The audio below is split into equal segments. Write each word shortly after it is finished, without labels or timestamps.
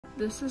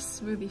This is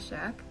Smoothie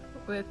Shack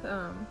with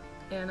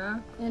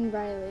Anna and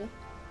Riley.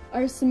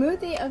 Our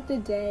smoothie of the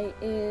day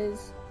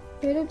is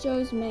Trader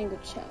Joe's Mango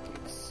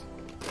Chunks.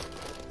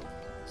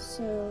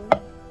 So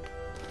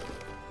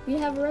we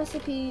have a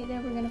recipe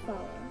that we're gonna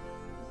follow.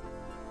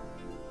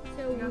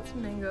 So we got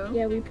some mango.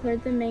 Yeah, we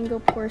poured the mango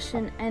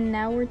portion, and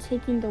now we're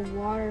taking the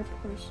water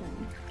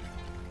portion.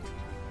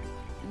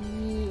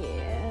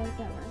 Yeah,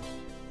 that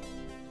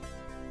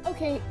much.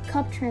 Okay,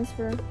 cup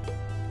transfer.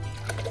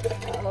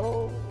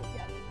 Oh.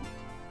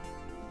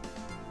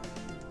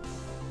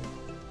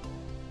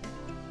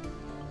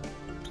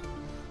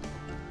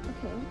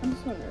 Okay, I'm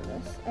so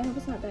nervous. I hope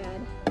it's not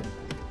bad.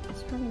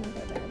 It's probably not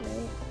that bad,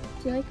 right?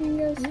 Do you like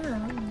mangoes?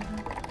 Yeah.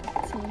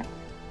 Same.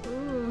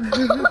 Ooh.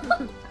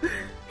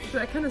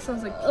 That kind of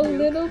sounds like puke. A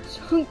little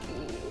chunky.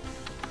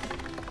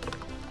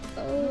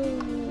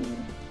 Oh.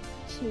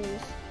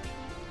 Cheers.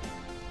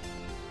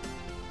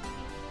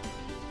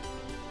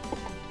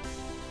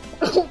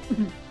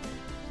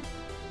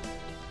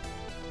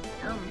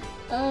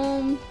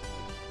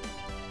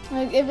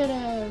 I give it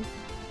a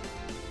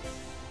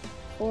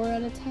 4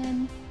 out of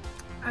 10.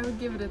 I would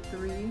give it a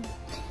 3.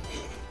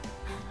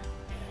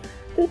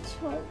 The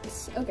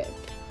chunks. Okay.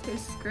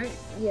 Tastes great.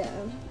 Yeah.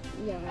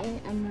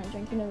 I'm not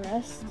drinking the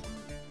rest.